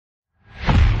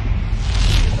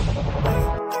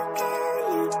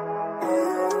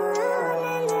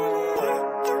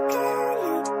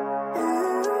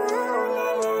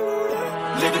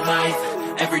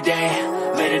day,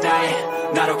 late at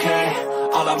night, not okay.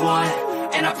 All I want,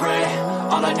 and I pray,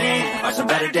 all I need are some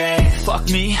better days. Fuck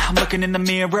me, I'm looking in the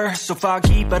mirror, so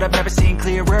foggy, but I've never seen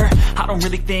clearer. I don't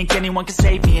really think anyone can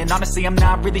save me, and honestly I'm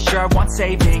not really sure I want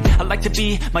saving. I like to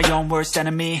be my own worst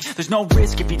enemy. There's no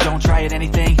risk if you don't try at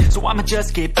anything, so I'ma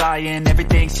just keep buying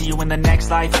everything. See you in the next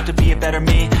life, have to be a better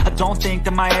me. I don't think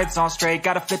that my head's on straight,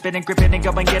 gotta flip it and grip it and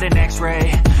go and get an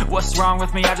x-ray. What's wrong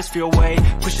with me? I just feel weight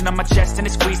pushing on my chest and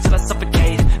it squeezes till I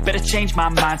suffocate. Better change my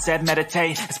mindset,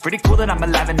 meditate. It's pretty cool that I'm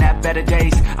alive and have better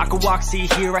days. I could walk, see,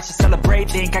 hear, I should celebrate.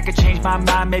 Think I could change my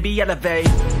mind, maybe elevate.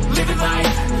 Living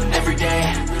life, everyday,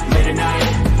 late at night,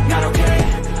 not okay.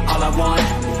 All I want,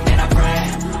 and I pray,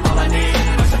 all I need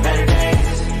are some better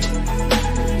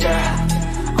days.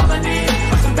 Yeah, all I need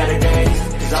are some better days.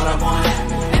 Cause all I want,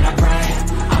 and I pray,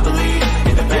 I believe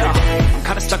in the better days. I'm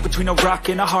kinda stuck between a rock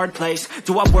and a hard place.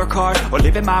 Do I work hard or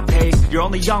live at my pace? You're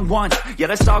only young once, yeah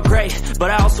that's all great,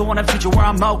 but I also want a future where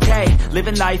I'm okay.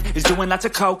 Living life is doing lots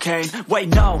of cocaine. Wait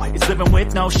no, it's living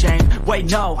with no shame. Wait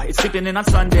no, it's sleeping in on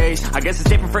Sundays. I guess it's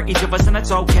different for each of us and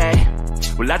that's okay.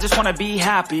 Well I just wanna be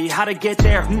happy, how to get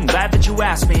there? Glad that you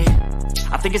asked me.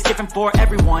 I think it's different for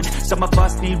everyone. Some of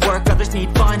us need work, others need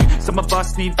fun. Some of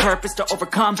us need purpose to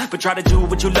overcome. But try to do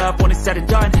what you love when it's said and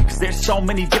done. Cause there's so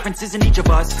many differences in each of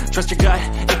us. Trust your gut,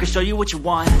 it can show you what you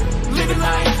want. Living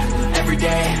life,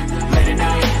 everyday, late at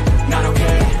night, not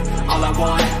okay. All I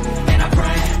want, and I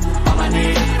pray, all I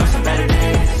need are some better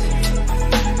days.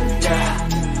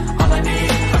 Yeah, all I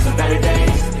need are some better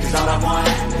days. Cause all I want,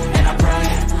 and I pray,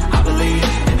 I believe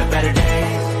in the better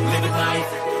days. Living life,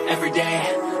 everyday,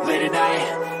 late at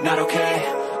night, not okay.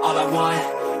 All I want,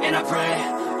 and I pray,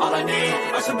 all I need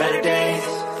are some better days.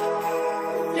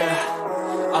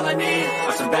 Yeah, all I need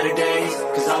are some better days.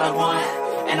 Cause all I want,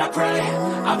 and I pray,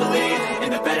 I believe in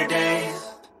the better days.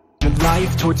 Your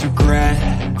life towards regret,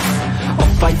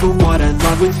 I'll fight for what I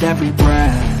love with every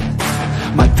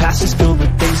breath. My past is filled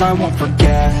with things I won't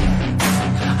forget.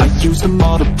 I use them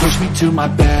all to push me to my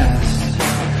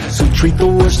best. So treat the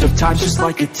worst of times just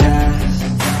like a test.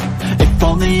 If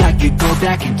only I could go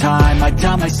back in time, I'd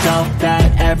tell myself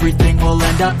that everything will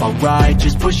end up alright.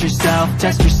 Just push yourself,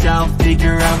 test yourself,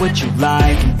 figure out what you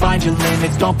like, and find your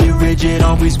limits, don't be rigid,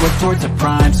 always work towards a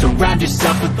prime. Surround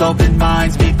yourself with open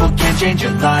minds, people can change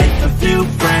your life. A few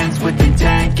friends with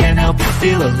intent can help you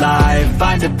feel alive.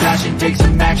 Find a passion, take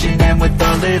some action, and with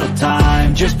a little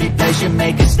time, just be patient,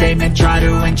 make a statement, try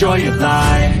to enjoy your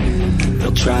life.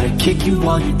 They'll try to kick you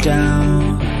while you're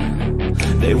down,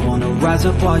 they wanna rise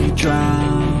up while you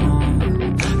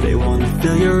drown. They wanna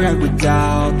fill your head with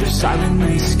doubt. They're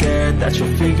silently scared that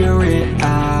you'll figure it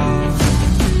out.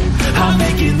 I'll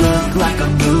make it look like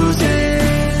I'm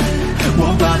losing,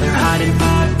 won't bother hiding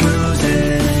my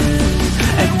bruises.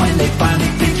 And when they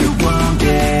finally think you're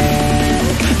wounded,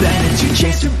 then it's your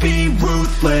chance to be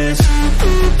ruthless.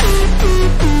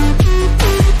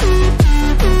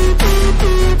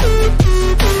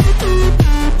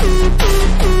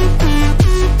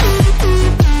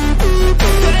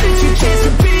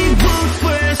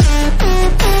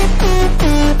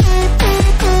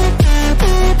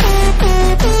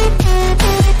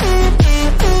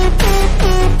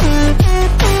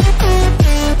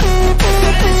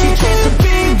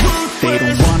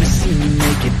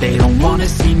 They don't wanna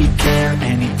see me care.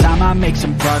 Anytime I make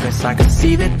some progress, I can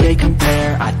see that they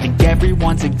compare. I think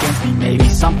everyone's against me, maybe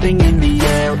something in the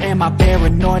air. Am I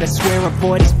paranoid? I swear a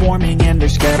void is forming and they're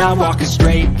scared I walk a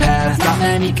straight path. Not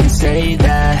many can say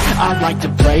that. I like to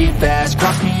play fast,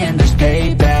 cross me and there's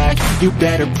payback. You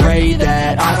better pray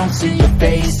that I don't see your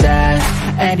face at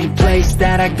any place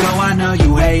that I go. I know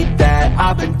you hate that.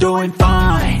 I've been doing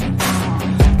fine,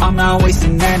 I'm not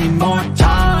wasting any more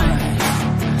time.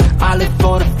 I live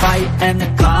for the fight and the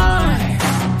climb,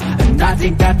 and I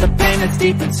think that the pain that's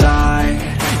deep inside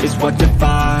is what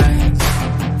defines.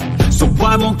 So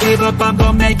I won't give up, I'm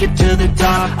gonna make it to the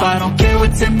top. I don't care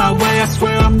what's in my way, I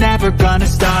swear I'm never gonna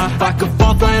stop. I could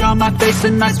fall flat on my face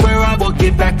and I swear I will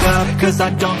get back up. Cause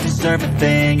I don't deserve a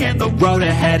thing and the road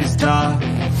ahead is tough.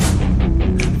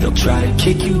 They'll try to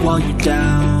kick you while you're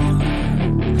down,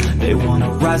 they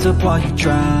wanna rise up while you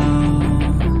drown.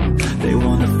 They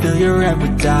wanna fill your head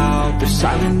with doubt. They're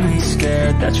silently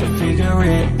scared that you'll figure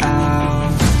it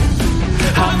out.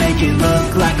 I'll make it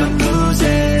look like I'm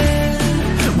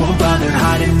losing, won't bother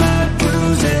hiding my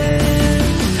bruises.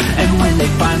 And when they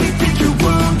finally think you're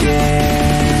wounded,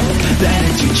 then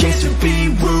it's your chance to be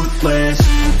ruthless.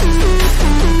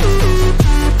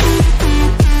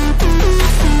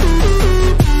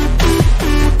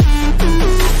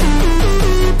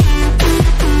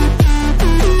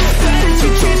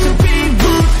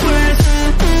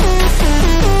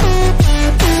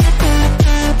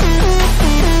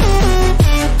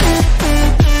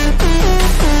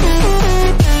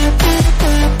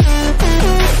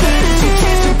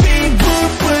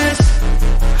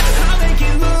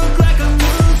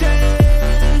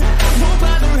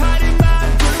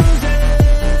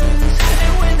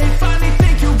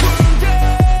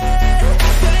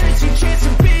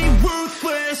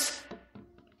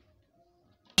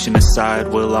 decide,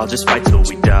 we'll all just fight till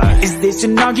we die. Is this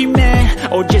an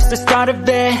argument, or just the start of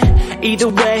it? Either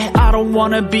way, I don't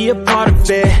wanna be a part of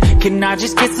it. Can I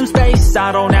just get some space?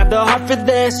 I don't have the heart for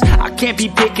this. I can't be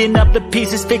picking up the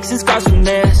pieces, fixing scars from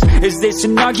this. Is this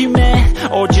an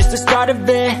argument, or just the start of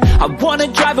it? I wanna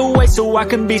drive away so I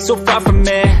can be so far from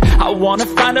it. I wanna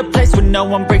find a place where no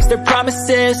one breaks their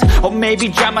promises, or maybe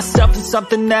drown myself in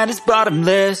something that is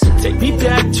bottomless. Take me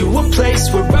back to a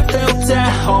place where I felt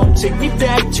at home. Take me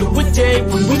back to a day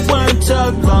when we weren't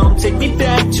alone. Take me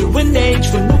back to an age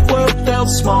when the world felt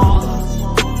small,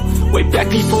 way back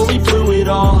before we blew it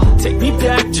all. Take me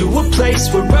back to a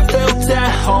place where I felt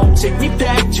at home. Take me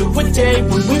back to a day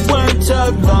when we weren't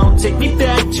alone. Take me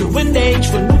back to an age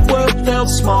when the world felt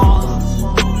small,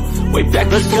 way back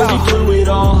before we blew it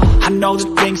all. I know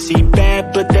that things seem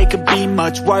bad, but they could be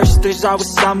much worse. There's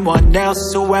always someone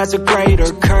else who has a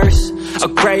greater curse, a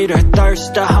greater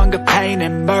thirst, a hunger, pain,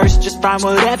 and mercy. Just find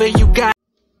whatever you got.